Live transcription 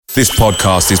This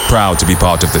podcast is proud to be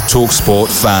part of the TalkSport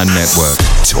Fan Network.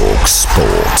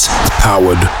 TalkSport.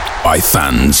 Powered by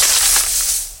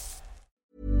fans.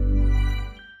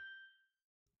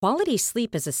 Quality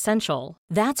sleep is essential.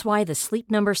 That's why the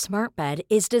Sleep Number Smart Bed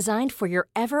is designed for your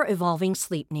ever-evolving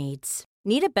sleep needs.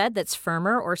 Need a bed that's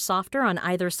firmer or softer on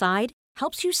either side?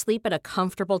 Helps you sleep at a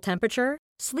comfortable temperature?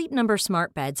 Sleep Number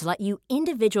Smart Beds let you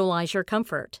individualize your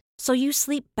comfort, so you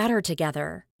sleep better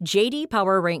together. J.D.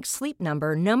 Power ranks Sleep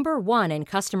Number number one in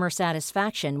customer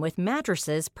satisfaction with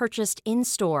mattresses purchased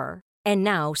in-store. And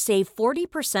now, save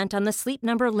 40% on the Sleep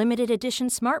Number Limited Edition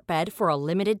Smart Bed for a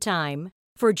limited time.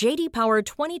 For J.D. Power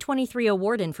 2023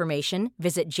 award information,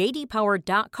 visit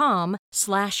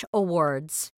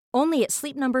jdpower.com/awards. Only at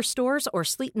Sleep Number stores or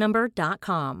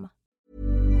sleepnumber.com.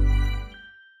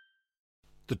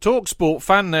 The TalkSport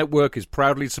Fan Network is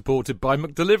proudly supported by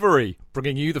McDelivery,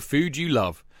 bringing you the food you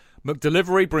love.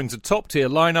 McDelivery brings a top-tier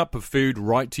lineup of food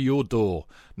right to your door.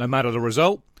 No matter the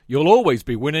result, you'll always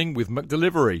be winning with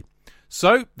McDelivery.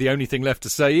 So, the only thing left to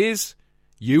say is,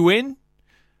 you win?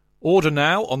 Order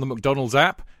now on the McDonald's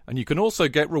app, and you can also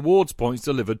get rewards points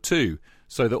delivered too,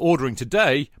 so that ordering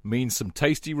today means some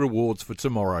tasty rewards for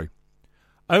tomorrow.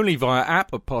 Only via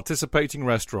app at participating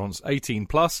restaurants. 18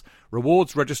 plus.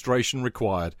 Rewards registration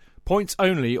required. Points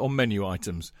only on menu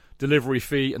items. Delivery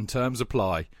fee and terms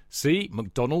apply. See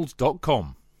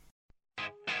mcdonalds.com.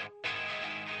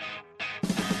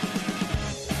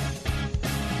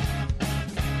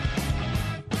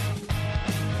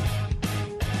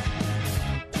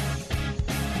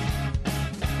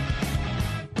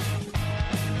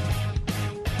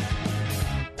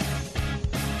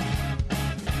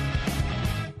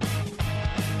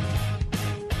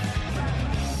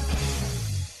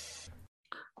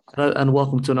 Hello and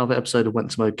welcome to another episode of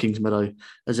Wentworth Kings Meadow.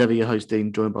 As ever, your host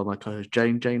Dean, joined by my co-host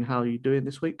Jane. Jane, how are you doing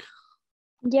this week?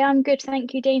 Yeah, I'm good,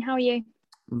 thank you, Dean. How are you?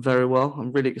 Very well.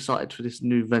 I'm really excited for this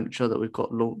new venture that we've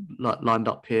got lined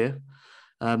up here.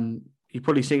 You've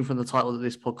probably seen from the title that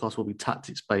this podcast will be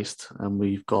tactics-based, and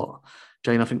we've got,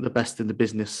 Jane, I think the best in the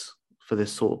business for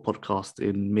this sort of podcast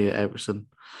in Mia Eriksson.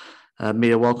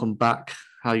 Mia, welcome back.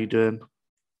 How are you doing?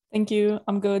 Thank you.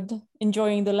 I'm good.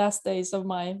 Enjoying the last days of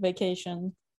my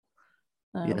vacation.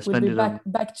 We'll be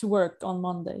back to work on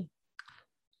Monday.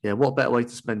 Yeah, what better way to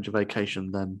spend your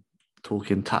vacation than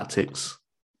talking tactics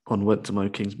on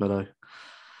Wentworth Kings Meadow?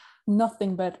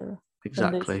 Nothing better.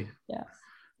 Exactly.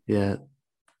 Yeah.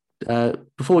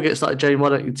 Before we get started, Jane, why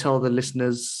don't you tell the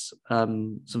listeners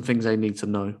some things they need to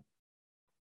know?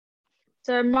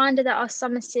 So a reminder that our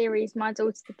summer series, My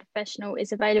Daughter the Professional,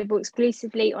 is available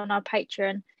exclusively on our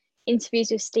Patreon.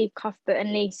 Interviews with Steve Cuthbert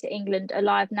and Lisa England are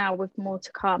live now with more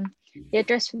to come. The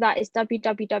address for that is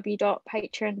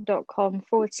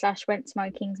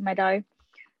www.patreon.com/WentSmokingsMeadow.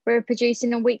 We're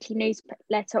producing a weekly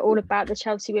newsletter all about the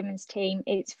Chelsea women's team.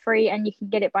 It's free and you can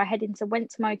get it by heading to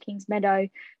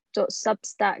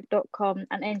wentsmokingsmeadow.substack.com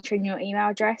and entering your email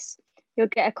address. You'll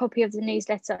get a copy of the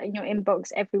newsletter in your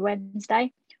inbox every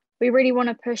Wednesday. We really want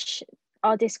to push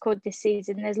our Discord this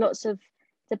season. There's lots of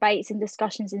debates and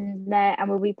discussions in there, and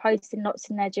we'll be posting lots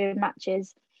in there during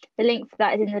matches. The link for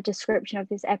that is in the description of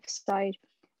this episode.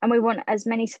 And we want as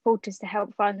many supporters to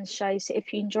help fund the show. So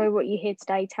if you enjoy what you hear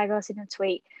today, tag us in a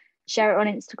tweet, share it on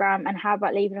Instagram, and how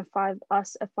about leaving us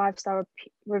a 5-star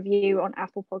review on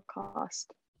Apple Podcast.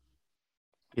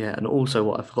 Yeah, and also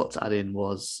what I forgot to add in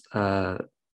was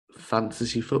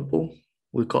fantasy football.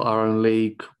 We've got our own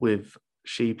league with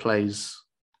She Plays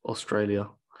Australia.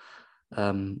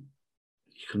 You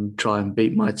can try and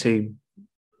beat my team.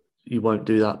 You won't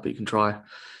do that, but you can try.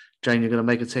 Jane, you're going to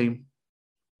make a team?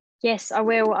 Yes, I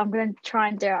will. I'm going to try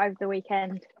and do it over the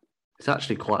weekend. It's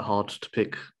actually quite hard to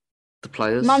pick the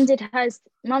players. Mum did hers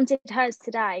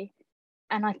today,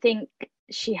 and I think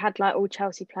she had like all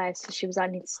Chelsea players, so she was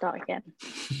only to start again.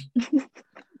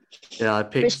 Yeah, I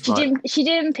picked. But she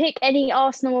didn't pick any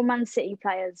Arsenal or Man City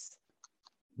players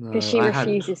because she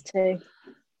refuses to.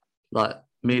 Like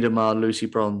Miedema, Lucy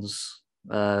Bronze,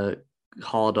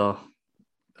 Harder,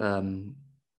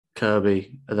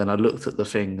 Kirby, and then I looked at the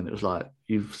thing and it was like,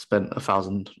 you've spent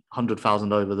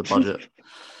 100,000 over the budget.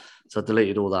 So I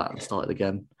deleted all that and started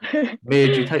again. Mia,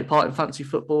 do you take part in fantasy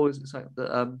football? Is it something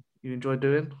that you enjoy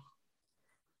doing?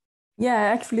 Yeah,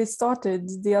 I actually started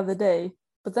the other day,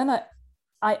 but then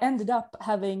I ended up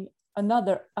having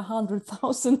another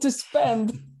 100,000 to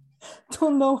spend.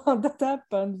 Don't know how that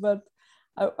happened, but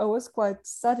I was quite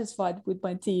satisfied with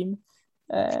my team.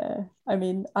 I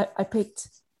picked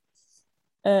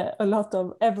a lot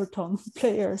of Everton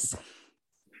players.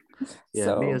 Yeah,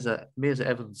 so, Mia's an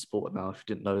Everton supporter now, if you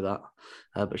didn't know that.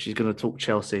 But she's going to talk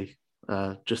Chelsea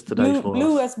just today for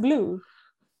blue us. as blue.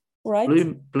 right?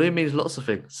 Blue means lots of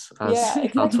things, as Yeah, our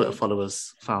exactly. Twitter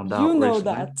followers found out You know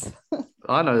recently. that.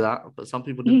 I know that, but some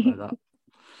people didn't know that.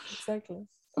 Exactly.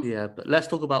 Yeah, but let's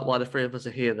talk about why the three of us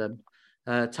are here then.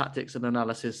 Tactics and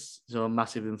analysis are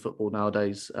massive in football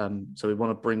nowadays. So we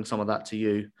want to bring some of that to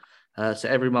you. So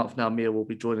every month now, Mia will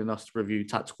be joining us to review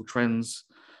tactical trends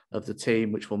of the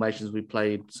team, which formations we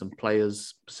played, some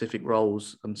players, specific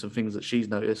roles, and some things that she's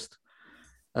noticed.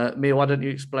 Mia, why don't you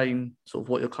explain sort of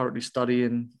what you're currently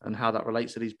studying and how that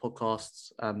relates to these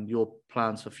podcasts and your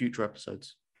plans for future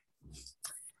episodes?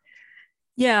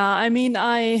 Yeah, I mean,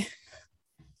 I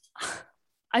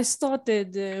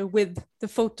started with the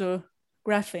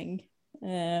photographing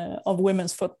of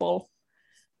women's football.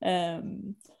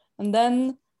 And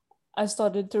then I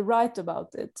started to write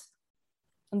about it.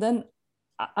 And then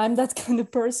I'm that kind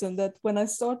of person that when I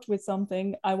start with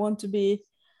something, I'm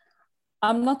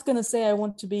not going to say I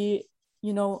want to be,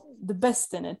 the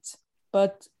best in it,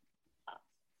 but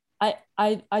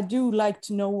I do like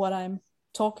to know what I'm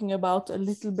talking about a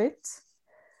little bit.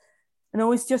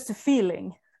 It's just a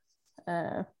feeling.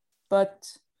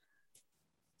 But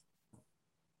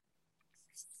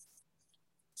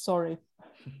sorry,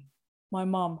 my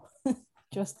mom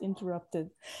just interrupted.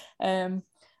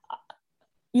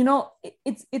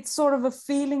 It's sort of a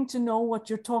feeling to know what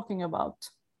you're talking about,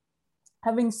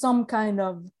 having some kind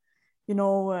of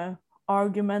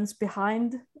arguments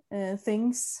behind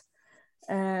things,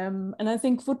 and I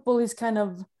think football is kind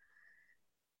of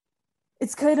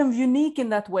unique in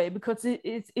that way, because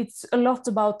it's a lot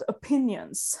about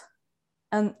opinions.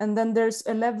 And then there's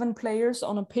 11 players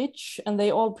on a pitch and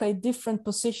they all play different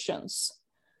positions.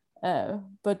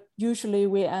 But usually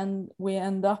we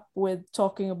end up with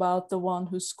talking about the one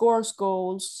who scores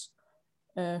goals,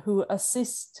 who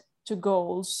assists to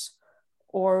goals,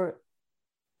 or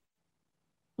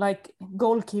like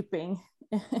goalkeeping.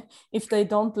 If they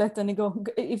don't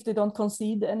if they don't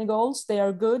concede any goals, they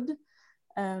are good.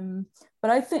 But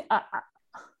I think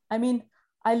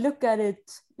I look at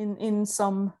it in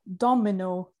some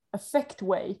domino effect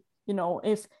way.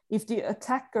 If the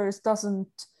attackers don't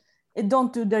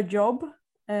do their job,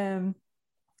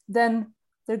 then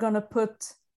they're gonna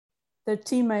put their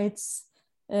teammates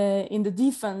in the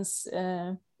defense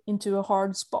into a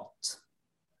hard spot.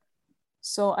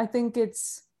 So I think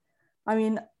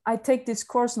I take this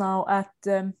course now at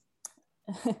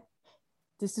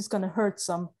this is gonna hurt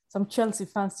some Chelsea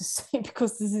fans to say,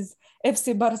 because this is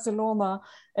FC Barcelona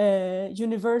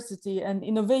University and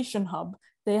Innovation Hub.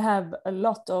 They have a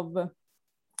lot of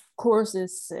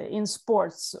courses in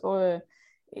sports, or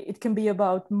it can be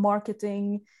about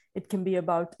marketing, it can be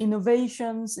about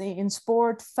innovations in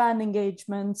sport, fan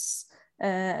engagements,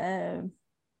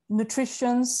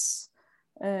 nutritions,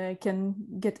 can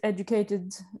get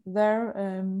educated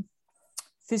there,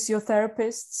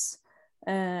 physiotherapists,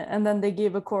 and then they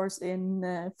give a course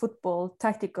in football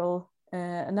tactical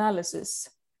analysis.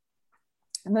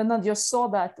 And then I just saw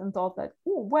that and thought that,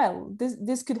 oh, well,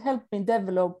 this could help me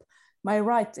develop my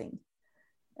writing.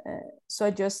 So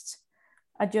I just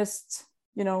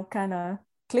kind of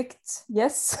clicked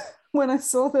yes when I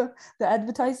saw the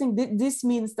advertising. This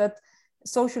means that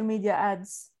social media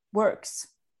ads works.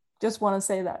 Just want to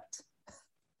say that.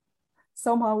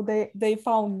 Somehow they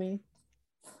found me,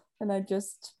 and I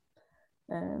just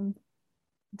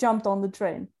jumped on the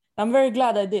train. I'm very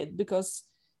glad I did, because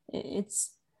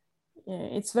it's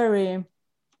very,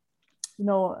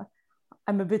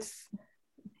 I'm a bit,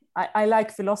 I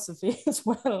like philosophy as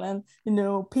well, and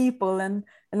people and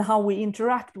how we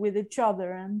interact with each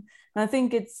other, and I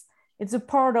think it's a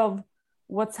part of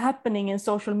what's happening in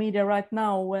social media right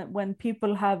now, when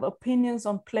people have opinions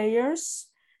on players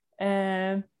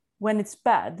when it's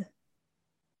bad.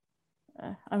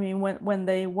 When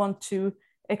they want to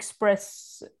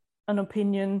express an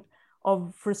opinion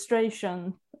of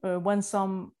frustration,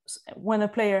 when a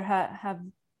player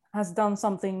has done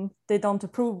something they don't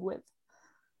approve with.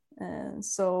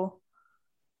 So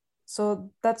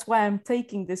that's why I'm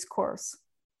taking this course.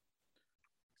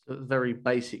 So very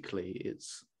basically,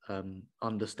 it's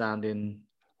understanding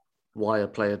why a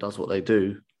player does what they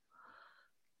do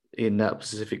in that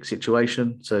specific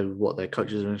situation. So what their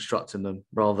coaches are instructing them,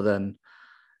 rather than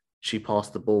she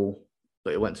passed the ball,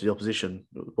 but it went to the opposition.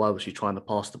 Why was she trying to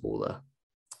pass the ball there?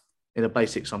 In a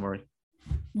basic summary.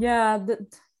 Yeah,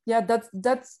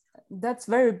 that's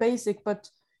very basic, but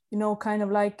kind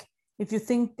of like, if you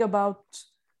think about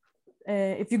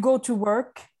if you go to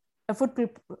work, a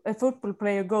football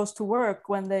player goes to work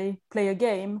when they play a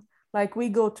game, like we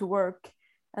go to work,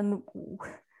 and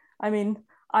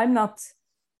I'm not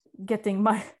getting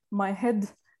my head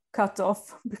cut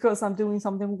off because I'm doing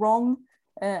something wrong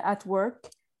at work.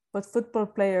 but football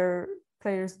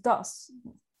players does,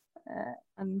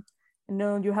 and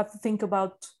you have to think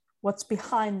about what's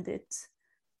behind it,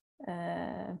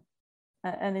 and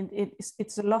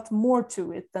it's a lot more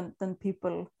to it than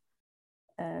people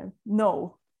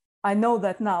know. I know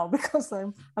that now because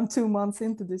I'm 2 months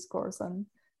into this course, and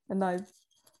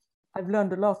I've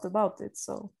learned a lot about it.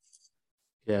 So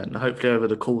yeah, and hopefully over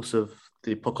the course of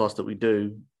the podcast that we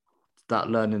do, that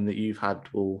learning that you've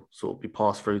had will sort of be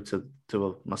passed through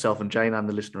to myself and Jane and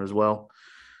the listener as well.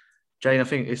 Jane, I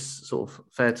think it's sort of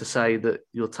fair to say that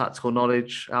your tactical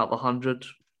knowledge out of 100,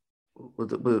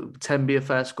 would 10 be a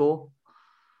fair score?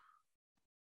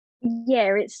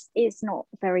 Yeah, it's not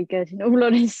very good, in all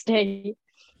honesty.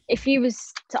 If you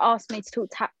was to ask me to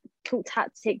talk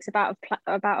tactics about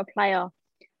a player,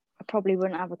 I probably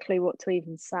wouldn't have a clue what to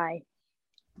even say.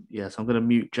 Yes, I'm going to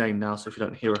mute Jane now, so if you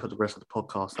don't hear her for the rest of the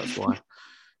podcast, that's why.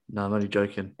 No, I'm only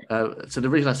joking. So the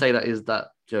reason I say that is that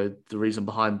the reason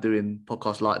behind doing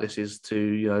podcasts like this is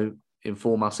to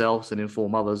inform ourselves and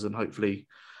inform others, and hopefully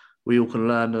we all can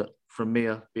learn from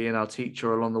Mia being our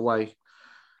teacher along the way.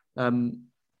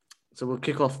 So we'll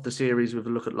kick off the series with a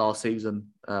look at last season.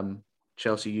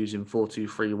 Chelsea using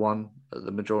 4-2-3-1 at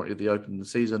the majority of the opening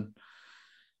season.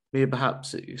 Mia,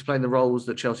 perhaps explain the roles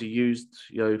that Chelsea used,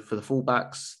 for the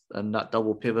fullbacks and that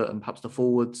double pivot, and perhaps the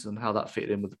forwards, and how that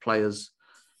fitted in with the players,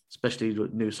 especially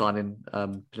with new signing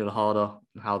Pernille Harder,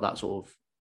 and how that sort of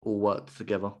all worked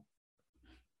together.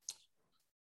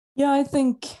 Yeah,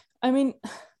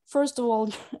 first of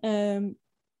all,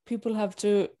 people have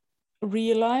to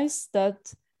realize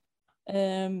that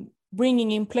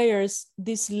bringing in players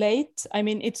this late,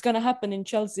 it's going to happen in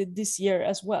Chelsea this year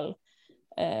as well.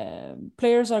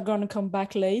 Players are going to come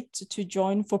back late to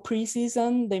join for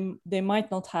preseason. They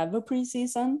might not have a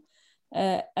preseason,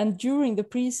 and during the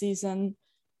preseason,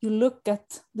 you look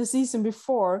at the season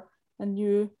before, and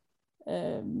you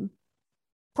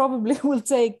probably will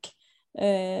take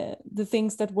the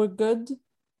things that were good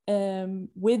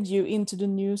with you into the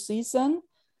new season.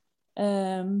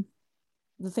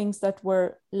 The things that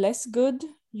were less good,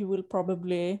 you will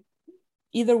probably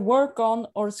either work on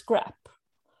or scrap.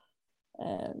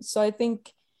 So I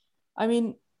think,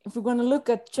 if we're going to look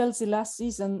at Chelsea last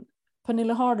season,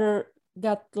 Pernille Harder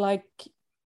got 2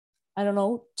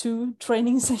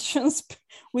 training sessions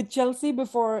with Chelsea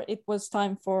before it was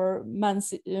time for Man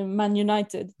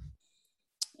United.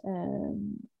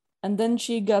 And then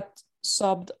she got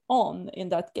subbed on in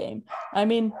that game.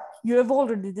 You have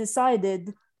already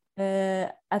decided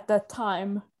at that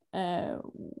time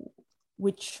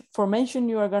which formation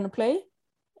you are going to play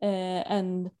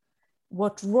and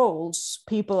what roles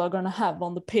people are going to have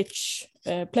on the pitch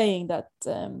playing that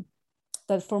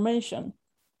formation.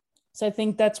 So I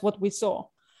think that's what we saw.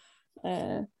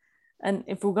 And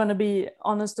if we're going to be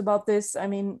honest about this,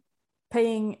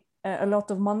 paying a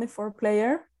lot of money for a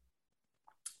player,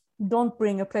 don't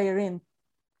bring a player in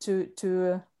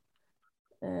to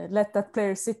let that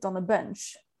player sit on a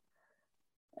bench.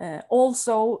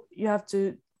 Also, you have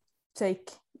to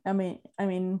take,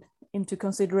 into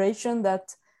consideration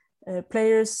that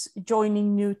players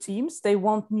joining new teams, they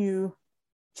want new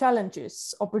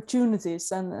challenges,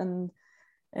 opportunities, and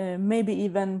maybe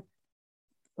even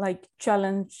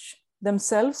challenge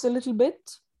themselves a little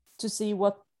bit to see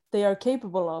what they are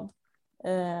capable of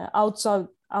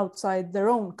outside their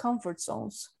own comfort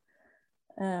zones.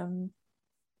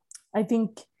 I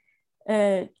think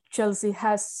Chelsea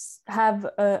have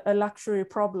a luxury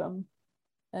problem.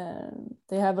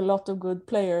 They have a lot of good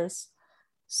players,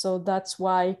 so that's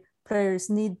why players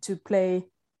need to play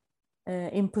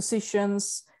in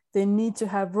positions. They need to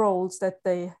have roles that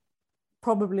they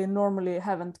probably normally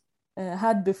haven't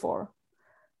had before,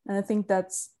 and I think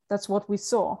that's what we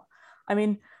saw.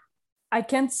 I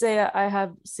can't say I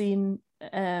have seen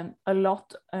a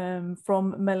lot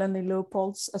from Melanie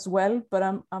Leupolz as well, but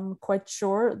I'm quite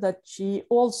sure that she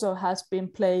also has been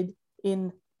played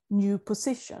in new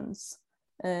positions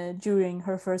during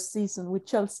her first season with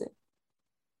Chelsea.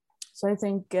 So I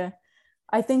think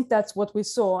that's what we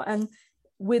saw, and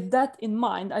with that in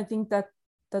mind, I think that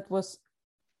it was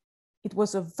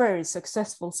a very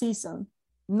successful season,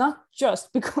 not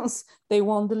just because they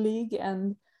won the league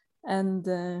and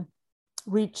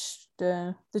reached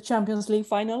the Champions League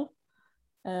final,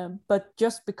 but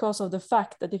just because of the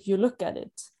fact that if you look at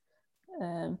it,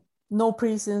 no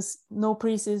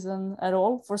preseason at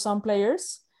all for some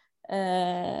players,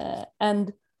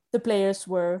 and the players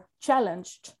were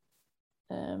challenged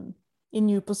in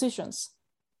new positions,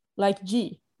 like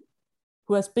G,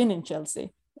 who has been in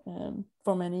Chelsea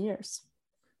for many years.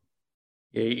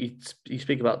 Yeah, you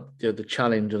speak about the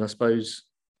challenge, and I suppose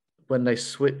when they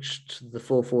switched the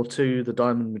 4-4-2, the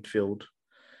diamond midfield,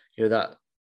 that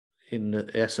in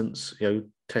essence,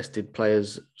 tested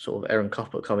players, sort of Aaron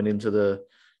Cuthbert coming into the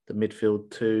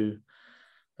midfield too.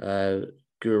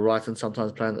 Guru Wrighton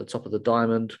sometimes playing at the top of the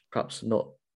diamond, perhaps not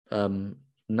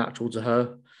natural to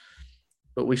her.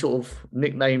 But we sort of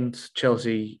nicknamed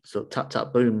Chelsea sort of tap,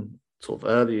 tap, boom sort of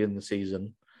early in the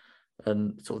season.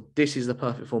 And sort of this is the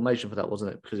perfect formation for that,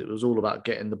 wasn't it? Because it was all about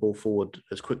getting the ball forward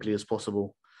as quickly as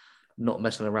possible, not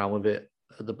messing around with it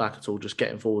at the back at all, just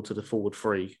getting forward to the forward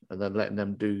three and then letting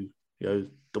them do,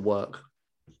 the work.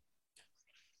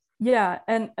 Yeah,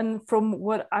 and from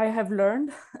what I have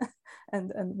learned,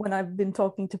 and when I've been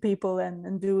talking to people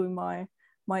and doing my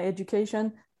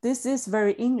education, this is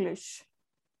very English.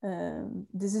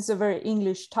 This is a very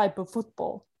English type of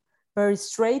football, very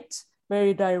straight,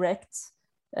 very direct.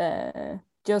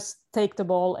 Just take the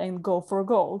ball and go for a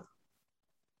goal.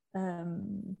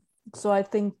 So I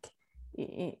think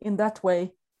in that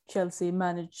way, Chelsea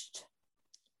managed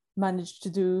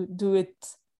to do it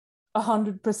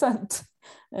 100%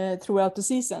 throughout the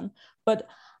season. But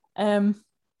I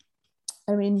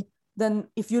mean, then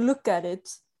if you look at it,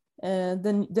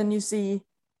 then you see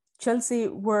Chelsea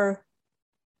were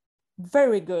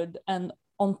very good and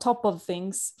on top of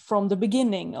things from the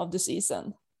beginning of the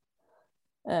season.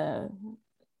 The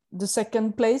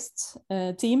second placed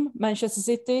team, Manchester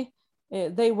City,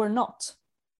 they were not.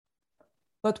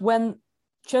 But when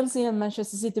Chelsea and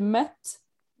Manchester City met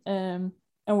and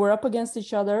were up against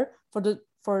each other for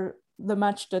the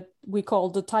match that we call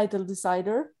the title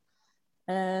decider,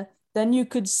 then you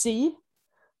could see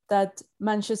that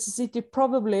Manchester City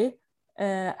probably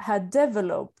had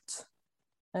developed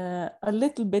a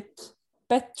little bit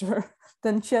better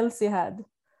than Chelsea had.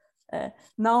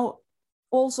 Now,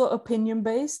 also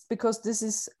opinion-based, because this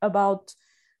is about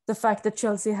the fact that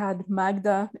Chelsea had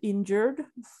Magda injured,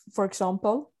 for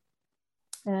example.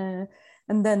 And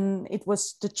then it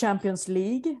was the Champions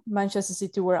League. Manchester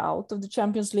City were out of the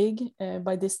Champions League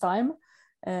by this time.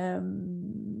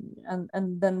 And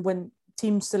then when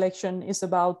team selection is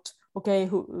about, okay,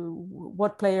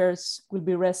 what players will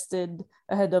be rested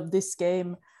ahead of this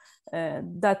game,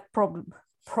 that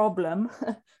problem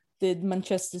did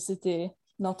Manchester City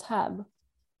not have.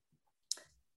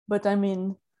 But I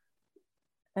mean,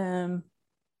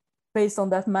 based on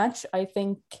that match, I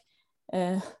think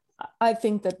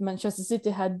that Manchester City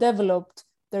had developed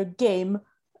their game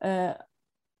a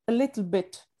little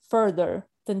bit further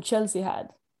than Chelsea had.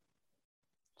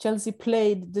 Chelsea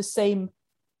played the same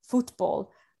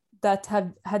football that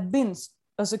had been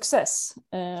a success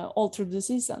all through the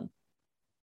season.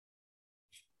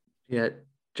 Yeah,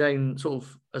 Jane, sort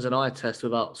of as an eye test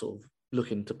without sort of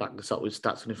looking to back this up with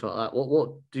stats or anything like that,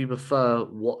 what do you prefer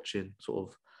watching? Sort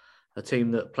of a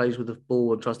team that plays with the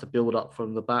ball and tries to build up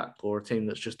from the back, or a team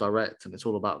that's just direct and it's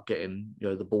all about getting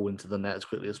the ball into the net as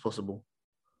quickly as possible?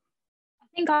 I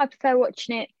think I prefer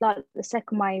watching it like the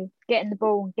second way, getting the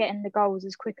ball and getting the goals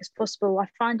as quick as possible. I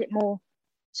find it more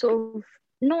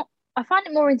I find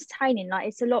it more entertaining. Like,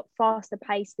 it's a lot faster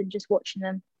paced than just watching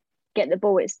them get the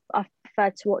ball. I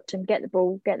prefer to watch them get the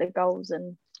ball, get the goals,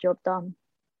 and job done.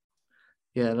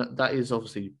 Yeah, that is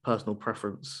obviously personal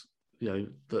preference,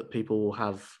 that people will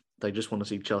have. They just want to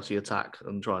see Chelsea attack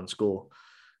and try and score.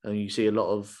 And you see a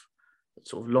lot of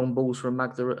sort of long balls from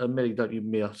Magda and Millie, don't you,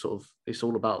 Mia? Sort of, it's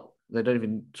all about, they don't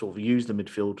even sort of use the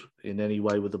midfield in any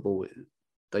way with the ball.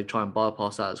 They try and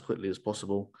bypass that as quickly as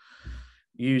possible.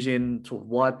 Using sort of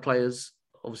wide players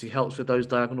obviously helps with those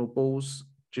diagonal balls.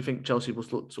 Do you think Chelsea will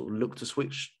sort of look to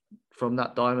switch from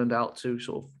that diamond out to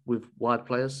sort of with wide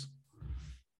players?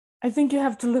 I think you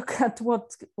have to look at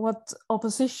what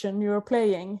opposition you're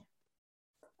playing,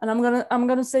 and I'm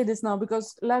gonna say this now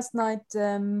because last night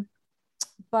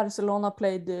Barcelona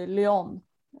played Lyon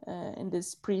in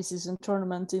this preseason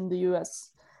tournament in the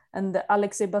US, and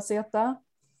Alexei Baceta,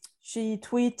 she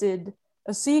tweeted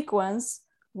a sequence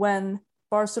when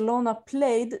Barcelona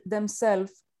played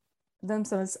themselves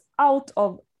out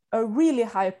of a really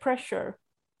high pressure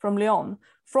from Lyon,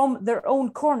 from their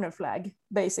own corner flag,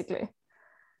 basically.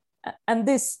 And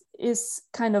this is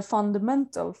kind of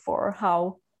fundamental for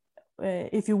how,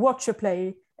 if you watch a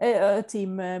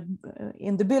team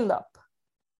in the build-up.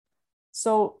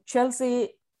 So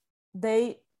Chelsea,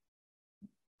 they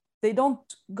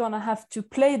don't gonna have to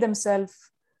play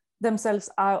themselves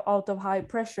out of high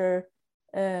pressure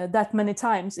that many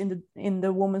times in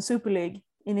the Women's Super League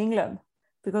in England,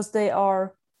 because they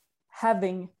are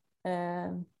having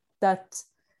that.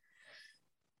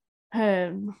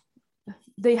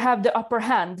 They have the upper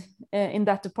hand in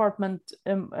that department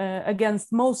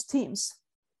against most teams,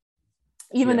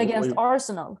 even against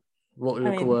Arsenal. What we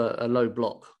would call a low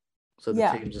block. So the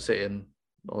Yeah. teams are sitting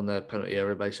on their penalty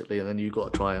area basically, and then you've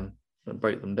got to try and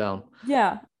break them down.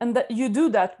 Yeah, and that you do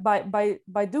that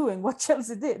by doing what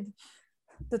Chelsea did,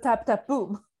 the tap tap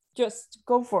boom. Just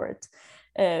go for it.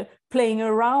 Playing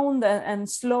around and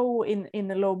slow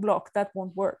in a low block, that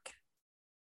won't work.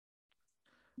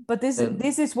 But this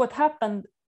is what happened,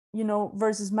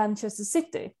 versus Manchester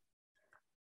City.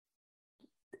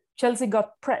 Chelsea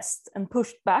got pressed and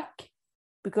pushed back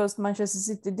because Manchester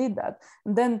City did that,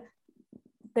 and then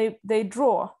they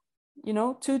draw,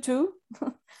 2-2.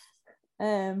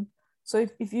 So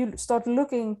if you start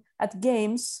looking at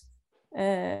games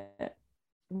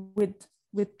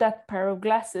with that pair of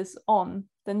glasses on,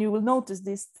 then you will notice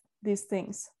these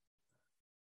things.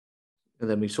 And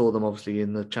then we saw them obviously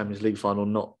in the Champions League final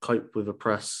not cope with a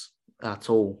press at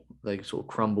all. They sort of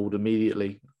crumbled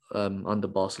immediately under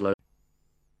Barcelona.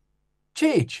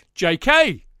 Cheech.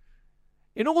 JK,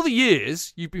 in all the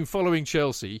years you've been following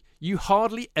Chelsea, you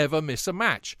hardly ever miss a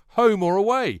match, home or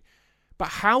away. But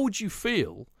how would you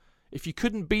feel if you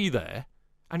couldn't be there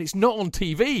and it's not on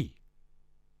TV?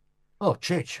 Oh,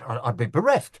 Chich, I'd be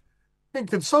bereft,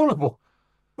 inconsolable.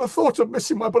 The thought of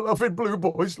missing my beloved Blue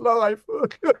Boys live.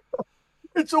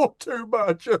 It's all too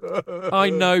much. I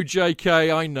know,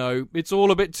 JK, I know. It's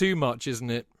all a bit too much, isn't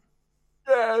it?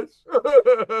 Yes.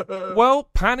 Well,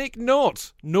 panic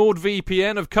not.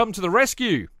 NordVPN have come to the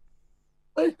rescue.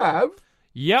 They have?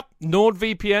 Yep,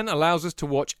 NordVPN allows us to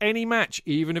watch any match,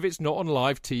 even if it's not on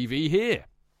live TV here.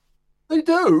 They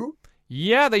do?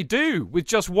 Yeah, they do. With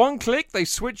just one click, they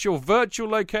switch your virtual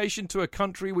location to a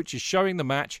country which is showing the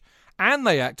match, and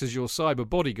they act as your cyber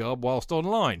bodyguard whilst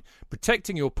online,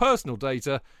 protecting your personal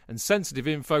data and sensitive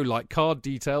info like card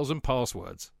details and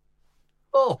passwords.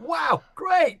 Oh, wow,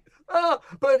 great.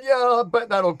 But yeah, I bet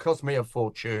that'll cost me a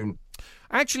fortune.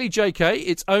 Actually, JK,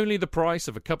 it's only the price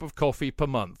of a cup of coffee per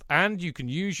month, and you can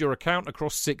use your account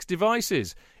across 6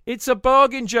 devices. It's a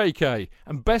bargain, JK,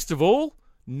 and best of all,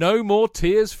 no more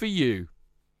tears for you.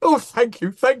 Oh, thank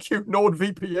you,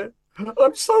 NordVPN.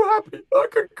 I'm so happy, I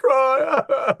could cry.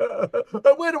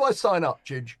 Where do I sign up,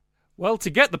 Chidge? Well, to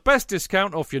get the best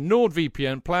discount off your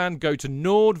NordVPN plan, go to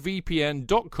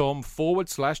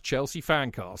nordvpn.com/Chelsea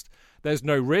Fancast. There's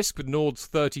no risk with Nord's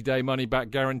 30-day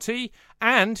money-back guarantee,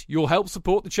 and you'll help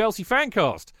support the Chelsea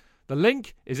Fancast. The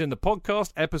link is in the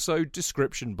podcast episode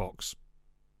description box.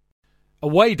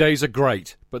 Away days are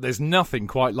great, but there's nothing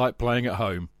quite like playing at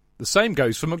home. The same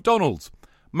goes for McDonald's.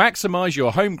 Maximise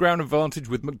your home ground advantage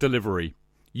with McDelivery.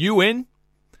 You in?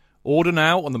 Order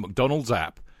now on the McDonald's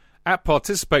app. At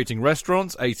participating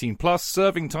restaurants, 18 plus,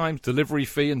 serving times, delivery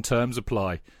fee and terms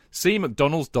apply. See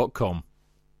mcdonalds.com.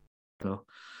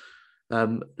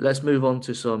 Let's move on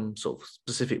to some sort of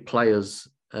specific players.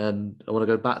 And I want to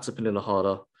go back to Pernille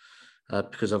Harder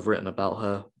because I've written about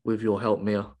her with your help,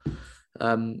 Mia.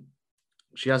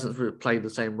 She hasn't really played the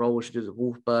same role as she did at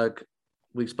Wolfsburg.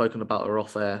 We've spoken about her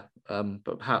off air,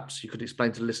 but perhaps you could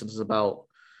explain to listeners about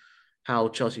how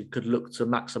Chelsea could look to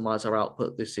maximise her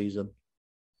output this season.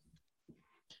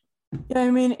 Yeah,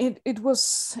 I mean, it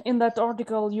was in that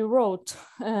article you wrote.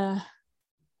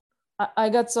 I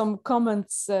got some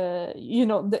comments,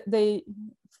 they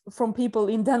from people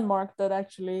in Denmark that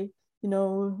actually,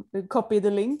 copied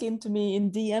the link into me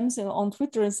in DMs and on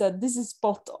Twitter and said, this is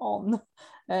spot on.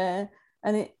 And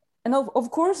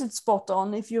of course it's spot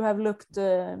on if you have looked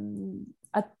at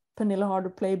Pernille Harder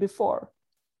play before.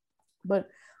 But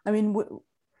I mean,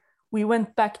 we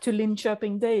went back to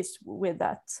Linköping days with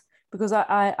that, because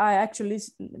I actually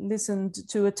listened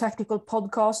to a tactical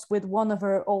podcast with one of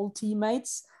her old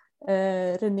teammates,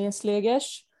 René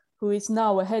Slegers, who is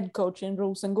now a head coach in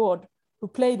Rosengård, who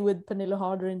played with Pernille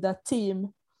Harder in that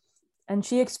team. And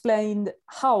she explained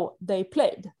how they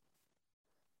played.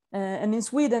 And in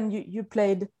Sweden, you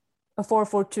played a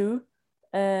 4-4-2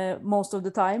 most of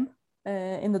the time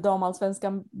in the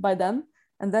Damallsvenskan by then.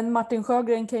 And then Martin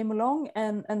Sjögren came along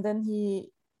and then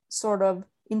he sort of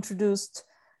introduced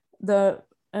the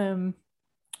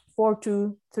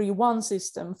 4-2-3-1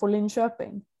 system for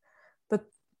Linköping. But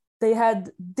they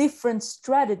had different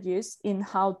strategies in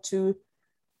how to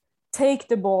take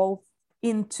the ball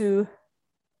into,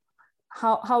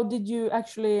 how did you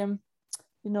actually,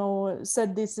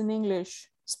 said this in English,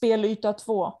 spelyta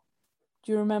 2.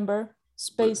 Do you remember?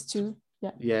 Space 2.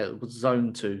 Yeah. Yeah, it was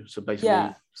zone 2. So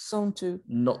basically, zone 2.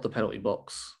 Not the penalty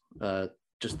box,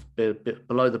 just a bit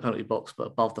below the penalty box, but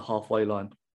above the halfway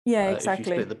line. Yeah, exactly. If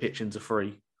you split the pitch into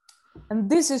 3. And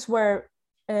this is where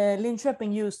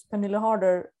Linköping used Pernille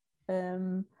Harder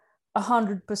 100%,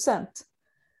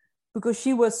 because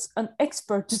she was an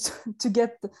expert to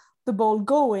get the ball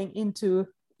going into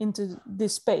into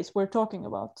this space we're talking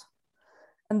about.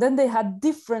 And then they had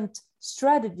different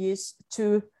strategies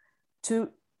to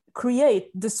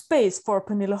create the space for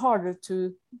Pernille Harder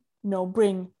to,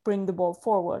 bring the ball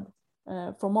forward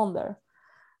from on there.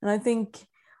 And I think,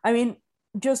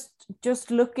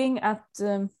 just looking at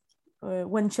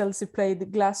when Chelsea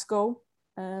played Glasgow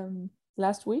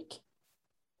last week,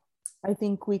 I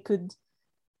think we could.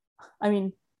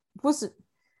 It was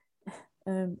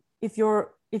if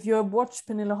you have watched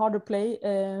Pernille Harder play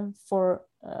for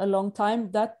a long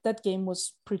time, that game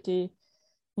was pretty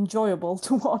enjoyable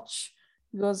to watch,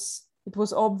 because it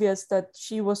was obvious that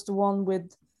she was the one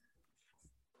with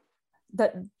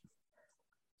that.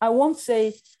 I won't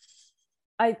say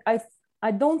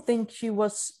I don't think she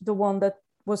was the one that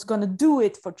was going to do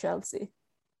it for Chelsea.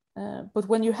 But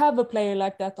when you have a player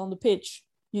like that on the pitch,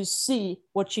 you see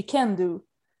what she can do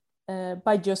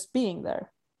by just being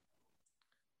there.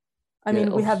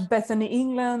 We have Bethany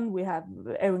England, we have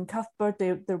Erin Cuthbert,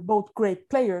 they're both great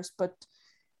players, but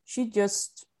she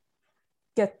just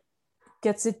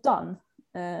gets it done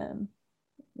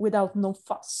without no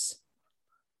fuss.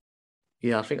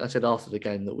 Yeah, I think I said after the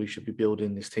game that we should be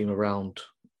building this team around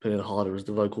Pernille Harder as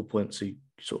the vocal point, so you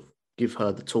sort of give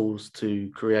her the tools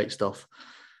to create stuff.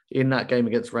 In that game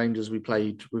against Rangers, we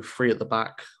played with 3 at the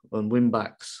back and wing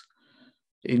backs.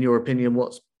 In your opinion,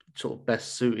 what's sort of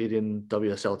best suited in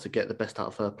WSL to get the best out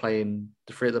of her, playing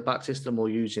the 3 at the back system or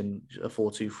using a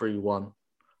 4-2-3-1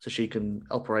 so she can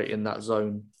operate in that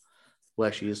zone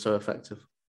where she is so effective?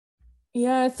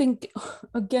 Yeah, I think,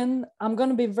 again, I'm going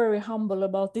to be very humble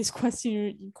about these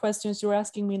questions you're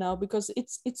asking me now, because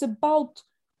it's about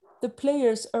the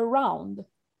players around.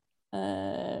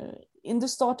 In the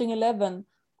starting 11,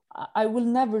 I will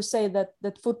never say that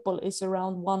football is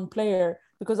around one player,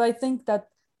 because I think that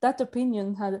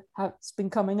opinion has been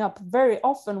coming up very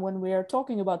often when we are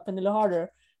talking about Pernille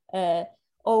Harder.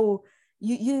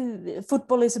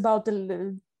 Football is about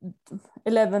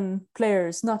 11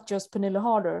 players, not just Pernille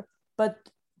Harder.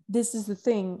 But this is the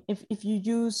thing: if you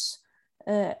use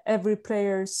every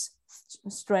player's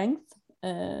strength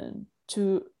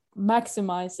to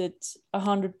maximize it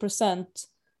 100%,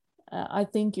 I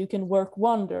think you can work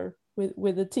wonder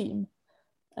with a team.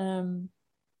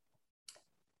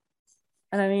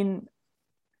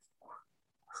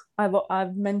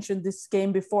 I've mentioned this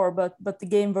game before, but the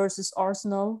game versus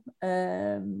Arsenal,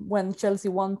 when Chelsea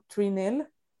won 3-0,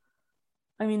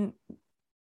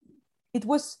 it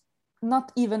was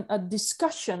not even a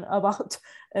discussion about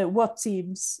what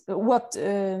team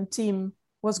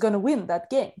was going to win that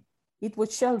game. It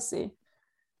was Chelsea,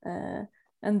 and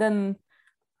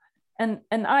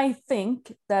I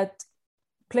think that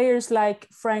players like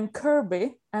Frank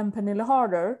Kirby and Pernille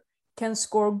Harder can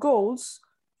score goals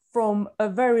from a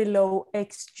very low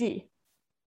XG.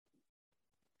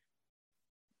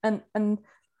 And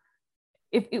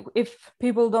if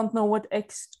people don't know what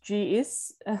XG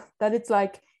is, that it's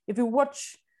like, if you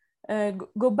watch,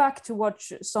 go back to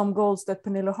watch some goals that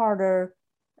Pernille Harder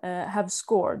have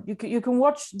scored. You can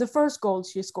watch the first goal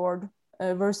she scored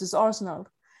versus Arsenal.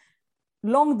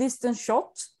 Long distance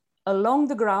shot along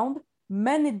the ground,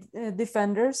 many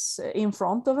defenders in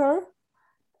front of her,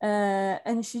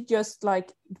 and she just,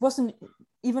 like, it wasn't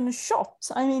even a shot.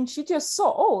 She just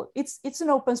saw, it's an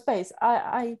open space.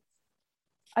 I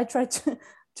tried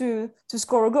to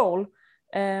score a goal.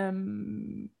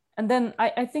 And then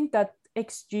I think that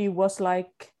XG was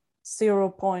like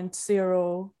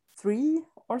 0.03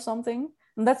 or something.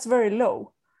 And that's very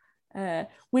low,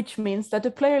 which means that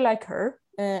a player like her,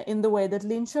 in the way that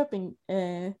Linköping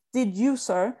did use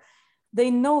her,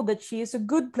 they know that she is a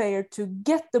good player to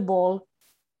get the ball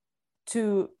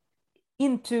to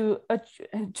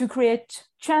create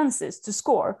chances to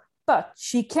score, but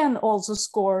she can also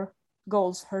score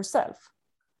goals herself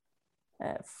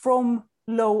from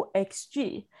low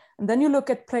XG. And then you look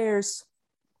at players,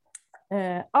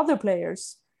 other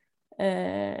players,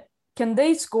 can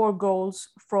they score goals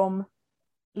from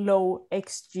low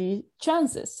XG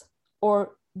chances,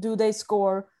 or do they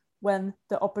score when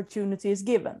the opportunity is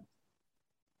given?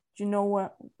 Do you know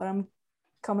what I'm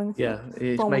coming from? Yeah,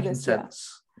 it's making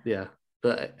sense. Yeah,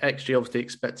 but XG, obviously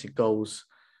expected goals,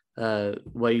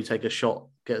 where you take a shot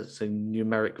gets a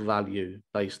numeric value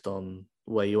based on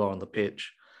where you are on the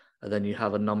pitch, and then you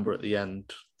have a number at the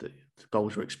end, the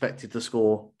goals you're expected to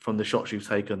score from the shots you've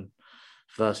taken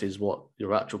versus what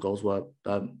your actual goals were.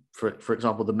 For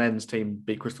example, the men's team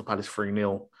beat Crystal Palace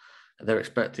 3-0. Their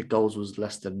expected goals was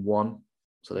less than 1,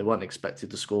 so they weren't expected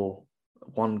to score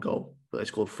 1 goal, but they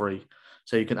scored 3.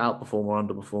 So you can outperform or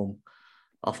underperform.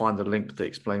 I'll find a link that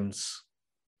explains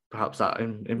perhaps that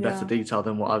in better detail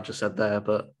than what I've just said there.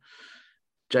 But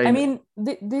Jane, I mean,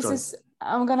 this sorry. is.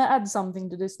 I'm gonna add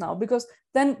something to this now, because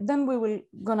then we will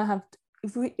gonna have to,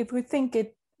 if we think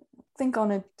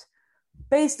on it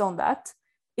based on that,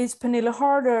 is Pernille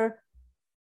Harder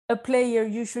a player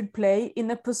you should play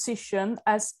in a position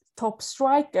as top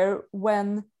striker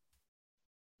when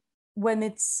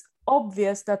it's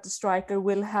obvious that the striker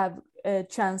will have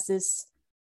chances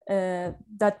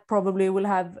that probably will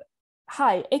have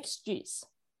high XGs?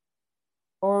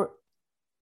 Or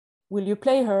will you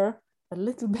play her a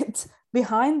little bit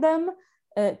behind them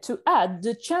to add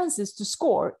the chances to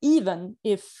score, even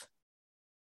if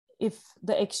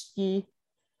the XG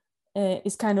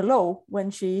is kind of low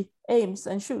when she aims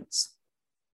and shoots?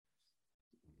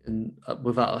 And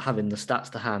without having the stats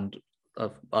to hand,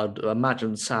 I'd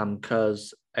imagine Sam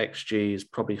Kerr's XG is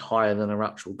probably higher than her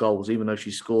actual goals. Even though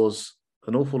she scores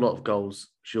an awful lot of goals,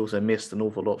 she also missed an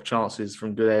awful lot of chances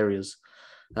from good areas.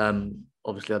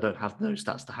 Obviously, I don't have those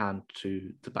stats to hand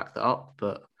to back that up,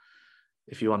 but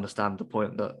if you understand the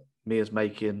point that Mia's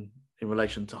making in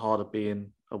relation to Harder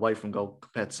being away from goal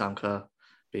compared to Sam Kerr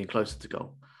being closer to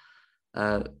goal.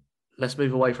 Let's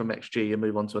move away from XG and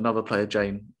move on to another player,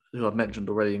 Jane, who I've mentioned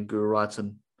already, in Guro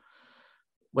Reiten.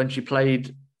 When she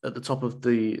played at the top of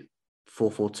the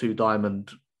 4-4-2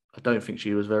 diamond, I don't think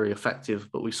she was very effective,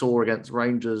 but we saw her against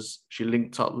Rangers. She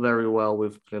linked up very well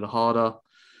with Pernille Harder.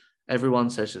 Everyone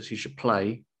says that she should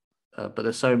play, but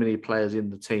there's so many players in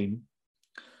the team.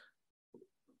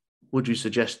 Would you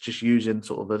suggest just using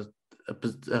sort of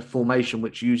a formation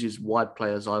which uses wide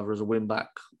players either as a wing back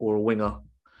or a winger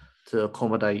to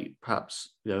accommodate perhaps,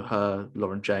 her,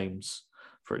 Lauren James,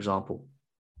 for example?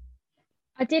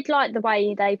 I did like the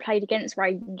way they played against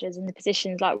Rangers in the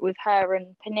positions, like with her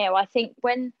and Pernille. I think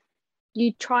when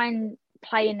you try and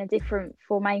play in a different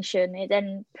formation, it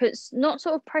then puts not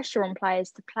sort of pressure on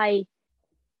players to play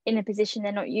in a position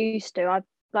they're not used to.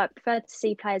 I prefer to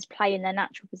see players play in their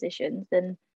natural positions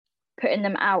than putting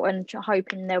them out and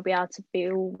hoping they'll be able to be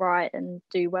all right and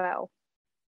do well.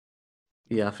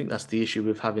 Yeah, I think that's the issue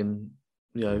with having,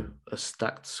 a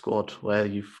stacked squad where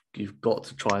you've got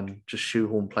to try and just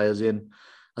shoehorn players in.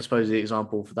 I suppose the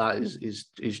example for that is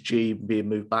G being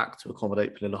moved back to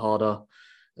accommodate Pernille Harder.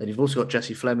 And you've also got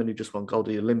Jessie Fleming, who just won gold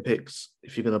at the Olympics.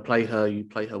 If you're going to play her, you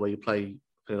play her where you play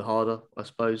Pernille Harder, I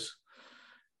suppose.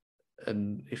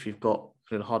 And if you've got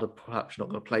Pernille Harder, perhaps you're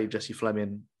not going to play Jessie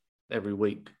Fleming every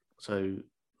week. So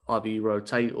either you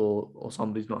rotate or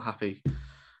somebody's not happy.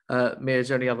 Mia, is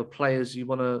there any other players you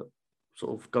want to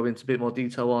sort of go into a bit more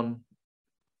detail on?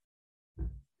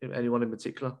 Anyone in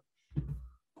particular?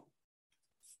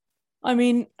 I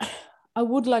mean, I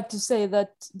would like to say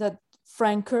that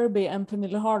Frank Kirby and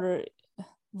Pernille Harder,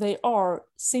 they are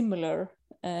similar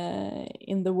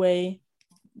in the way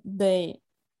they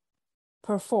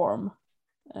perform.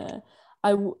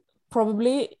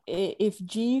 Probably if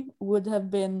G would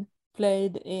have been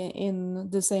played in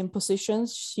the same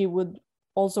positions, she would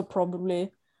also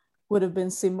probably would have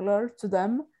been similar to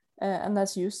them. And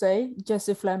as you say,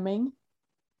 Jessie Fleming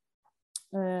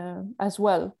as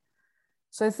well.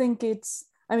 So I think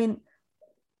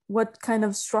what kind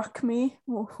of struck me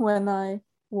when I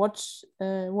watched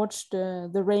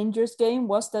the Rangers game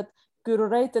was that Guro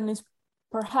Reiten is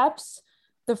perhaps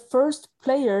the first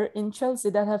player in Chelsea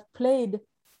that have played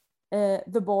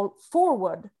the ball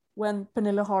forward when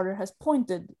Pernille Harder has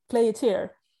pointed, play it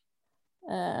here.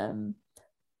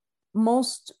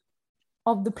 Most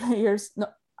of the players, no,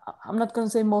 I'm not going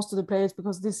to say most of the players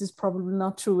because this is probably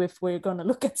not true if we're going to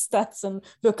look at stats and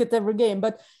look at every game,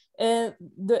 but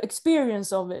the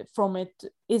experience of it from it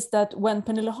is that when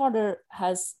Pernille Harder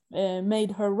has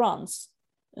made her runs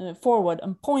forward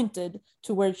and pointed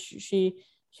to where she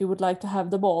would like to have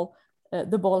the ball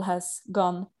has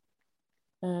gone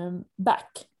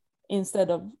back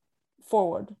instead of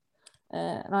forward.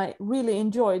 And I really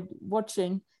enjoyed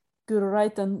watching Guro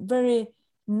Reiten, very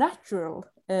natural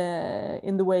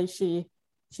in the way she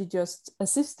just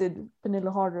assisted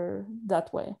Pernille Harder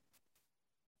that way.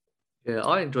 Yeah,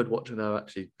 I enjoyed watching her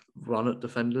actually run at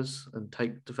defenders and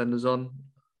take defenders on.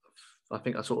 I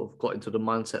think I sort of got into the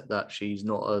mindset that she's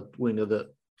not a winger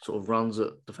that sort of runs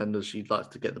at defenders. She likes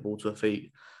to get the ball to her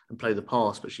feet and play the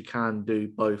pass, but she can do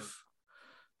both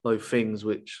things,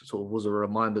 which sort of was a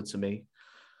reminder to me.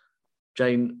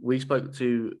 Jane, we spoke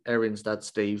to Erin's dad,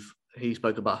 Steve. He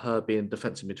spoke about her being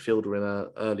defensive midfielder in her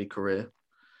early career.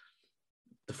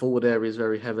 The forward area is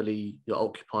very heavily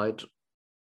occupied,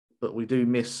 but we do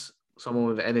miss someone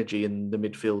with energy in the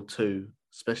midfield too,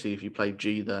 especially if you play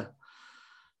G there.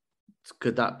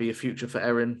 Could that be a future for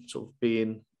Erin,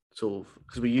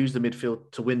 because we use the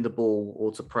midfield to win the ball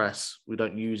or to press. We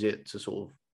don't use it to sort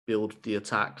of build the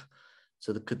attack.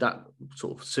 So could that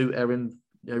sort of suit Erin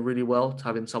really well, to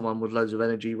having someone with loads of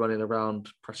energy running around,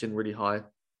 pressing really high?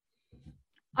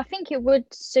 I think it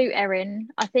would suit Erin.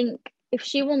 I think if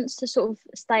she wants to sort of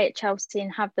stay at Chelsea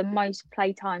and have the most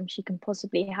playtime she can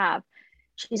possibly have,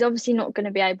 she's obviously not going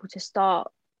to be able to start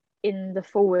in the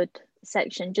forward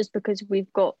section just because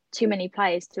we've got too many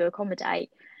players to accommodate.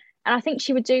 And I think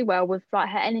she would do well with like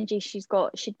her energy she's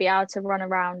got. She'd be able to run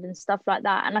around and stuff like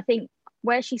that. And I think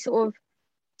where she sort of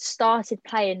started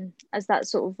playing as that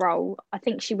sort of role, I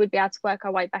think she would be able to work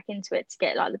her way back into it to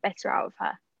get like the better out of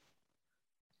her.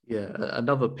 Yeah,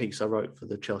 another piece I wrote for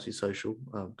the Chelsea Social,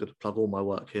 I'm going to plug all my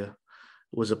work here,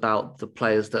 was about the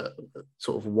players that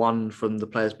sort of won from the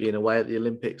players being away at the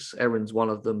Olympics. Erin's one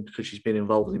of them because she's been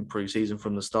involved in pre-season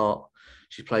from the start.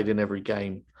 She's played in every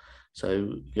game.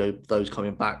 So, those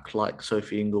coming back like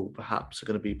Sophie Ingle perhaps are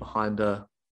going to be behind her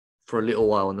for a little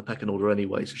while in the pecking order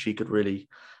anyway, so she could really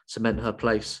cement her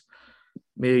place.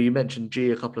 Mia, you mentioned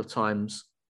G a couple of times.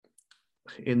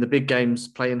 In the big games,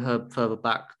 playing her further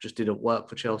back just didn't work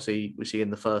for Chelsea. We see in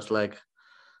the first leg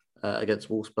against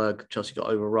Wolfsburg, Chelsea got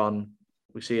overrun.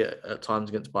 We see it at times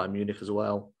against Bayern Munich as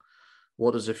well.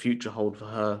 What does the future hold for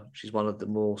her? She's one of the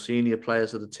more senior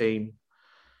players of the team.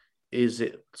 Is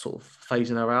it sort of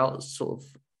phasing her out, sort of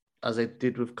as they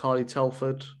did with Carly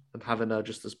Telford and having her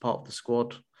just as part of the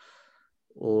squad?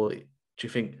 Or do you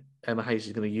think Emma Hayes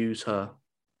is going to use her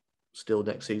still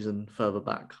next season further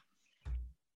back?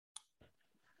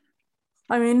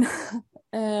 I mean,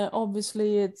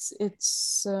 obviously it's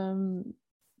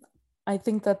I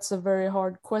think that's a very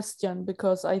hard question,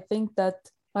 because I think that,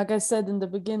 like I said in the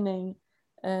beginning,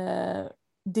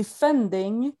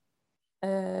 defending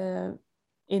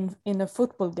in a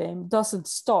football game doesn't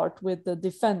start with the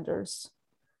defenders.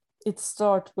 It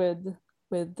starts with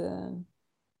the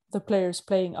players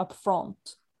playing up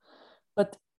front.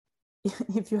 But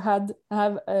if you have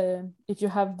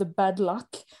the bad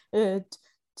luck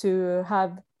to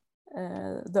have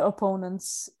the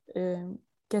opponents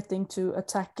getting to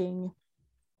attacking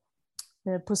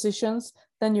positions,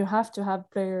 then you have to have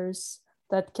players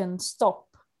that can stop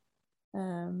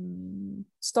them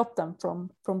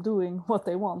from doing what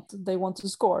they want. They want to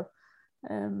score,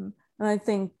 and I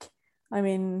think, I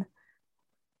mean,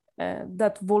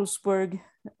 that Wolfsburg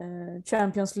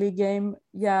Champions League game,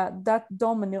 that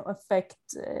domino effect,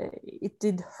 it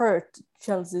did hurt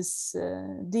Chelsea's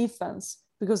defense,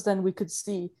 because then we could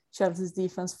see Chelsea's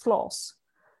defense flaws.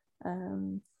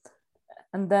 And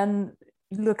then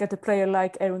you look at a player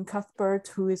like Erin Cuthbert,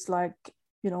 who is like,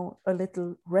 a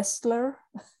little wrestler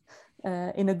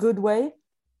in a good way,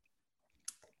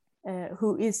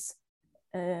 who is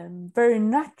very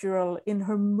natural in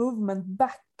her movement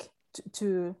back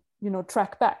to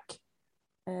track back.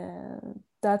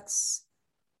 That's,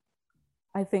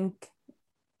 I think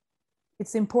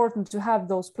it's important to have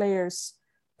those players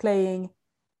playing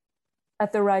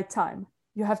at the right time.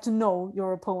 You have to know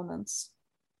your opponents.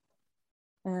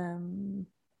 And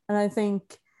I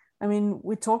think,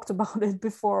 we talked about it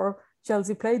before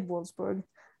Chelsea played Wolfsburg.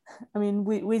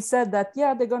 We said that,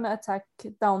 they're going to attack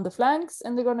down the flanks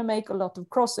and they're going to make a lot of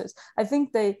crosses. I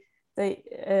think they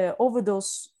over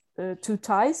those two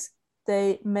ties,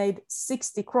 they made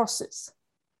 60 crosses.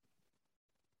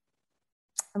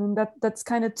 That's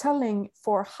kind of telling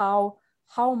for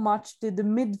how much did the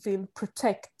midfield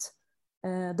protect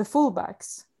the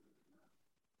fullbacks.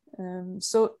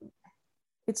 So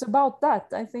it's about that.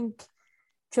 I think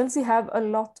Chelsea have a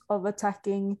lot of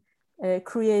attacking,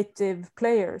 creative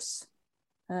players.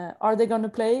 Are they going to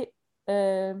play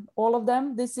all of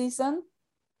them this season?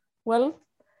 Well,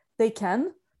 they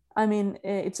can.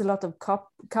 It's a lot of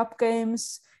cup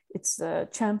games. It's the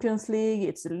Champions League.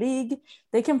 It's the league.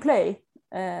 They can play,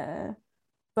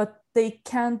 but they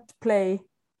can't play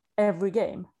every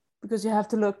game, because you have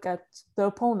to look at the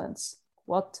opponents.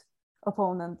 What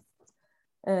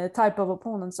type of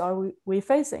opponents are we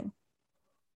facing?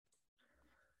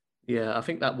 Yeah, I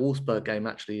think that Wolfsburg game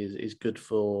actually is good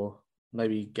for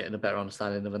maybe getting a better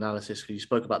understanding of analysis, because you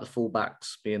spoke about the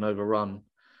fullbacks being overrun,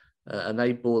 and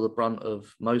they bore the brunt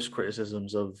of most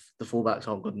criticisms of the fullbacks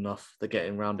aren't good enough, they're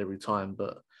getting round every time.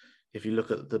 But if you look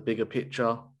at the bigger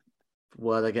picture,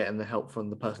 were they getting the help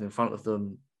from the person in front of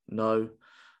them? No.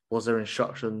 Was there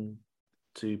instruction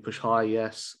to push high?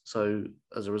 Yes. So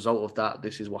as a result of that,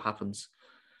 this is what happens.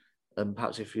 And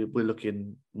perhaps if we're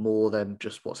looking more than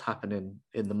just what's happening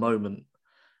in the moment,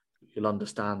 you'll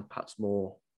understand perhaps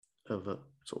more of a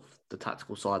sort of the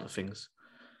tactical side of things.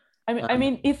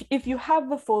 If you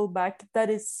have a fullback that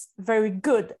is very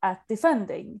good at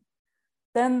defending,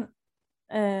 then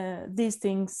these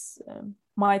things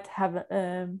might have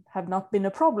not been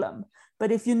a problem.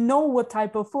 But if you know what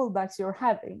type of fullbacks you're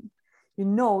having, you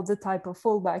know the type of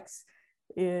fullbacks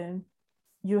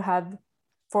you have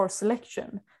for selection,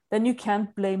 then you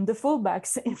can't blame the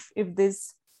fullbacks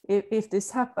if this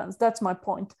happens. That's my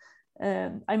point.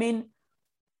 I mean,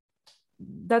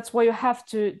 that's why you have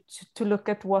to look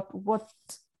at what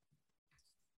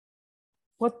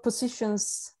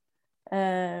positions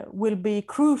will be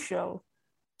crucial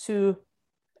to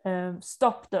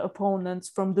stop the opponents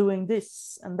from doing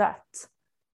this and that.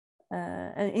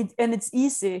 And it's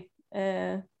easy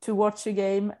to watch a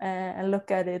game and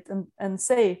look at it and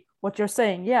say what you're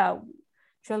saying. Yeah,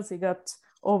 Chelsea got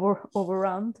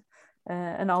overrun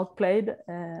and outplayed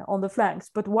on the flanks,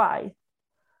 but why?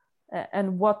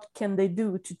 And what can they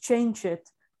do to change it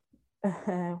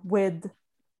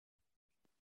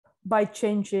by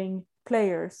changing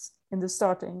players in the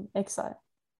starting XI?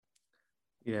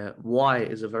 Yeah, why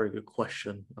is a very good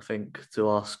question, I think, to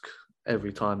ask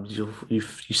every time you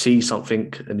see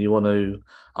something and you want to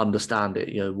understand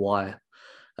it. Why?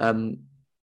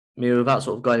 Without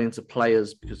sort of going into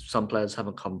players, because some players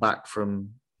haven't come back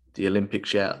from the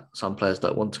Olympics yet. Some players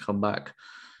don't want to come back.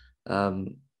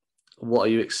 What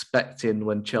are you expecting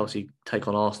when Chelsea take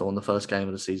on Arsenal in the first game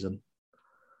of the season?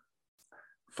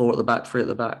 4 at the back, 3 at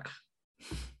the back.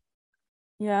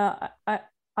 Yeah,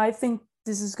 I think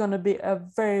this is going to be a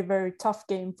very, very tough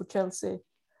game for Chelsea.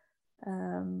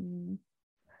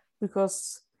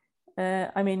 Because,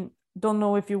 I mean, don't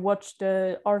know if you watched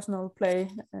Arsenal play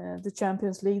the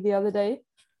Champions League the other day,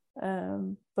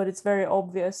 but it's very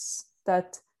obvious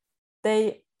that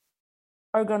they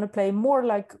are going to play more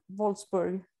like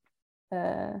Wolfsburg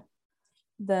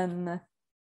than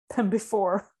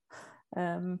before.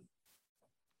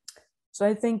 So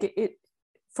I think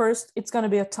it's going to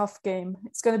be a tough game.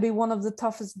 It's going to be one of the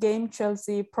toughest games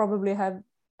Chelsea probably have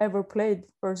ever played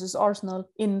versus Arsenal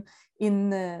in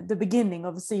the beginning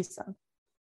of the season.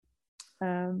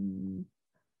 And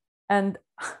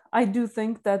I do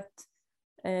think that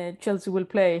Chelsea will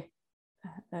play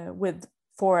with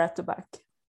 4 at the back.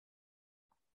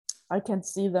 I can't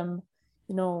see them,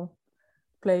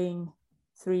 playing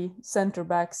 3 center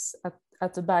backs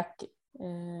at the back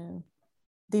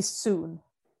this soon.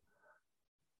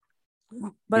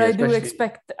 But yeah,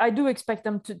 I do expect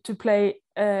them to play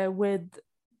with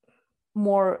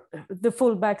more, the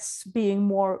fullbacks being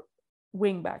more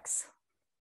wing backs.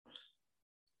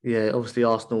 Yeah, obviously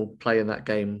Arsenal playing that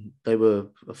game, they were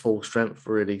a full strength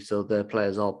really, so their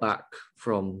players are back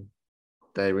from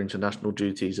their international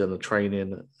duties and the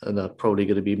training, and are probably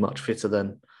going to be much fitter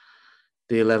than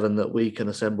the 11 that we can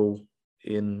assemble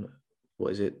in,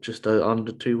 just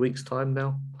under 2 weeks' time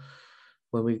now,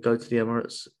 when we go to the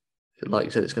Emirates. Like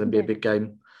you said, it's going to be a big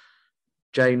game.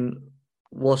 Jane,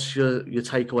 what's your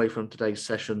takeaway from today's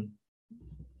session?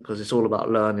 Because it's all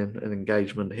about learning and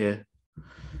engagement here.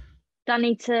 I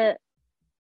need to,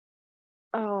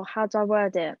 how do I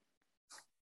word it?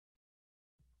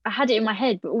 I had it in my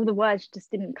head, but all the words just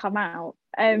didn't come out.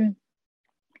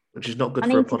 Which is not good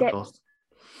for a podcast.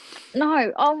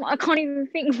 No, I can't even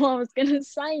think what I was going to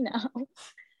say now.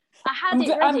 I'm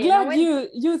glad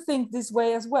you think this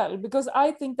way as well, because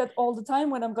I think that all the time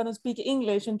when I'm going to speak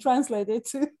English and translate it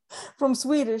from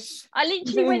Swedish. I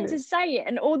literally went to say it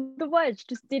and all the words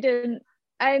just didn't.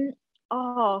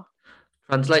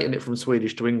 Translating it from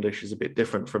Swedish to English is a bit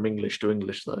different from English to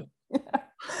English, though.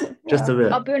 Just a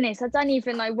bit. I'll be honest, I don't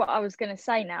even know what I was going to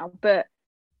say now, but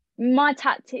my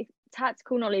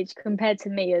tactical knowledge compared to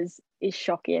Mia's is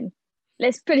shocking.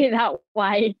 Let's put it that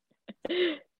way.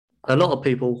 A lot of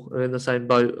people are in the same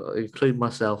boat, including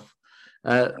myself.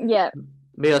 Yeah.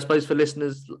 Mia, I suppose for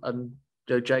listeners and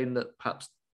Jane that perhaps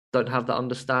don't have that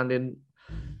understanding,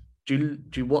 do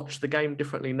you watch the game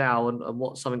differently now, and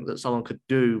what's something that someone could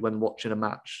do when watching a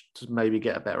match to maybe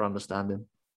get a better understanding?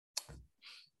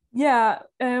 Yeah,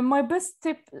 my best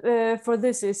tip for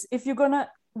this is, if you're gonna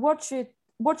watch a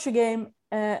game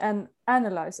and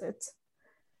analyze it,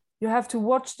 you have to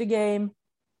watch the game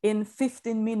in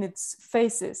 15 minutes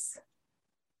phases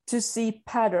to see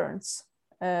patterns,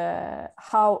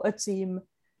 how a team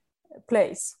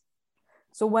plays.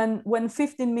 So when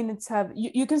 15 minutes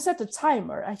you can set a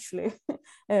timer actually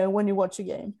when you watch a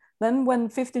game. Then when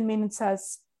 15 minutes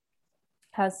has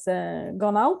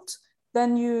gone out,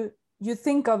 then you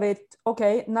think of it,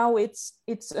 okay, now it's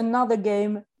another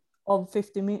game of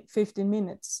 15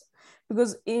 minutes.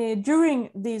 Because during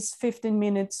these 15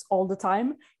 minutes all the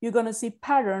time, you're going to see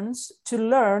patterns to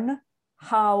learn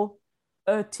how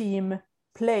a team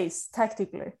plays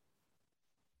tactically.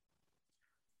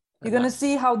 You're going to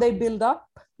see how they build up,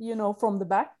 from the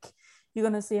back. You're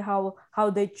gonna see how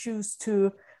they choose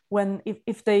to, when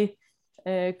if they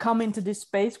come into this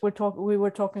space we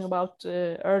were talking about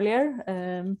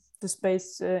earlier, the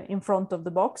space in front of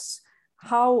the box.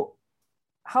 How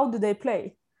do they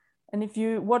play? And if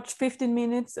you watch 15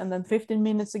 minutes and then 15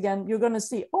 minutes again, you're gonna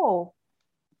see, oh,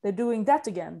 they're doing that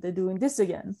again. They're doing this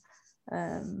again.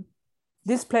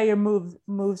 This player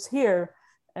moves here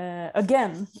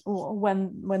again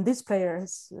when this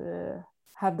players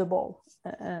have the ball,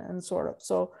 and sort of.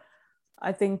 So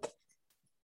I think,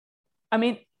 I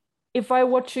mean, if I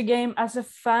watch a game as a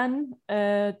fan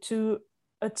to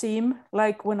a team,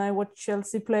 like when I watch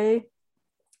Chelsea play,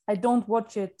 I don't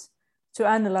watch it to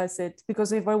analyze it,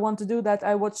 because if I want to do that,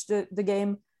 I watch the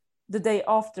game the day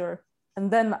after,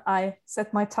 and then I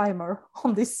set my timer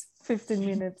on this 15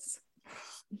 minutes.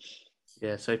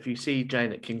 Yeah, so if you see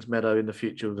Jane at Kingsmeadow in the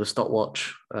future with a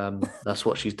stopwatch, that's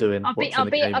what she's doing. I'll be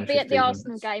at the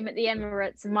Arsenal game at the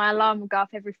Emirates, and my alarm will go off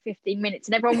every 15 minutes,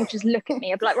 and everyone will just look at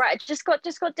me. I'll be like, right, I just got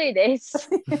to do this.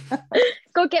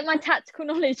 Got to get my tactical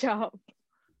knowledge up.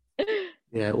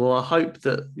 Yeah, well, I hope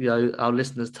that our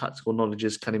listeners' tactical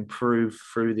knowledges can improve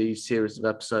through these series of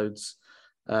episodes.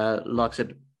 Like I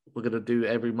said, we're going to do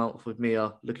every month with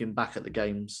Mia, looking back at the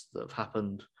games that have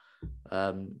happened,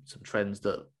 some trends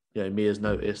that Mia's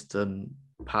noticed, and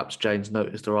perhaps Jane's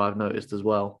noticed, or I've noticed as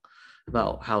well,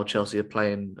 about how Chelsea are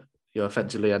playing,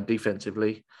 offensively and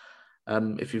defensively.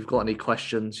 If you've got any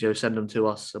questions, send them to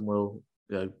us, and we'll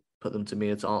put them to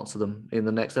Mia to answer them in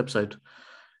the next episode.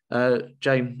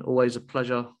 Jane, always a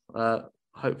pleasure.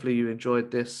 Hopefully you enjoyed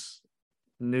this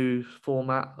new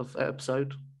format of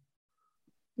episode.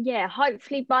 Yeah,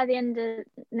 hopefully by the end of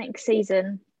next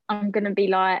season, I'm going to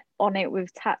be on it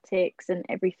with tactics and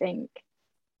everything.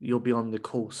 You'll be on the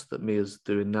course that Mia's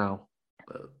doing now,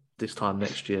 this time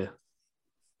next year.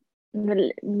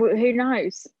 Who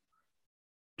knows?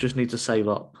 Just need to save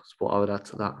up. That's what I would add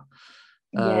to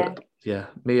that. Yeah.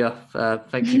 Mia,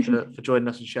 thank you for joining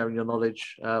us and sharing your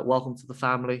knowledge. Welcome to the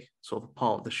family, sort of a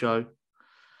part of the show.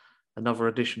 Another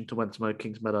addition to Wentworth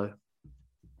Kingsmeadow.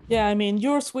 Yeah, I mean,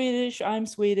 you're Swedish, I'm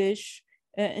Swedish,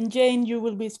 and Jane, you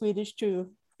will be Swedish too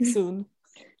soon.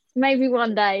 Maybe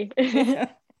one day.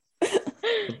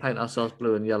 We'll paint ourselves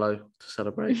blue and yellow to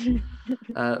celebrate.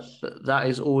 But that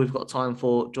is all we've got time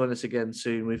for. Join us again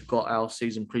soon. We've got our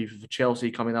season preview for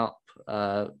Chelsea coming up.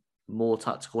 More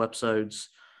tactical episodes.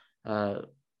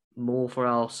 More for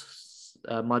our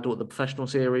My Daughter the Professional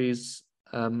series.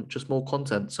 Just more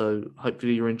content. So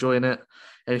hopefully you're enjoying it.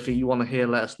 Anything you want to hear,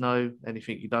 let us know.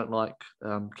 Anything you don't like,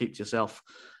 keep to yourself.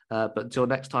 But until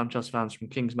next time, Chelsea fans, from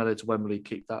Kingsmeadow to Wembley,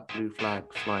 keep that blue flag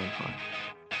flying high.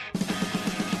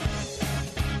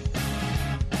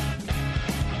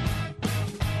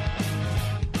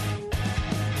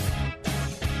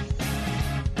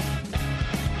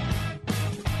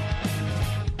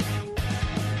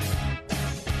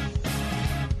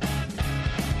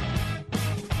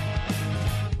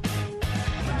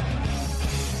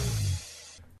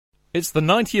 It's the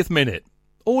 90th minute.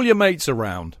 All your mates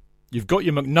around. You've got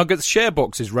your McNuggets share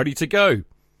boxes ready to go.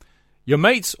 Your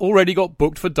mates already got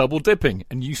booked for double dipping,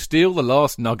 and you steal the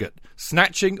last nugget,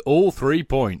 snatching all 3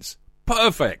 points.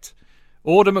 Perfect.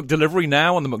 Order McDelivery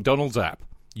now on the McDonald's app.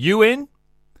 You in?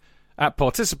 At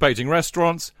participating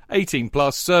restaurants, 18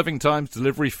 plus, serving times,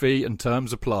 delivery fee and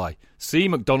terms apply. See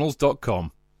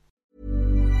mcdonalds.com.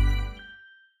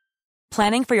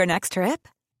 Planning for your next trip?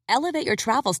 Elevate your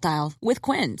travel style with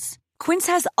Quince. Quince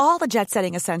has all the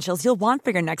jet-setting essentials you'll want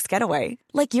for your next getaway,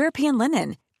 like European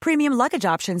linen, premium luggage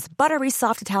options, buttery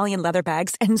soft Italian leather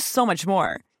bags, and so much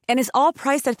more. And is all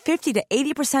priced at 50 to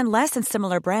 80% less than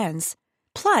similar brands.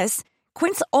 Plus,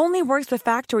 Quince only works with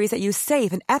factories that use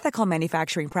safe and ethical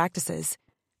manufacturing practices.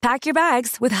 Pack your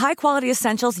bags with high-quality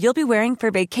essentials you'll be wearing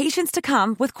for vacations to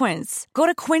come with Quince. Go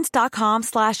to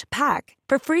quince.com/pack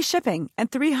for free shipping and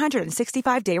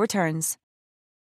 365-day returns.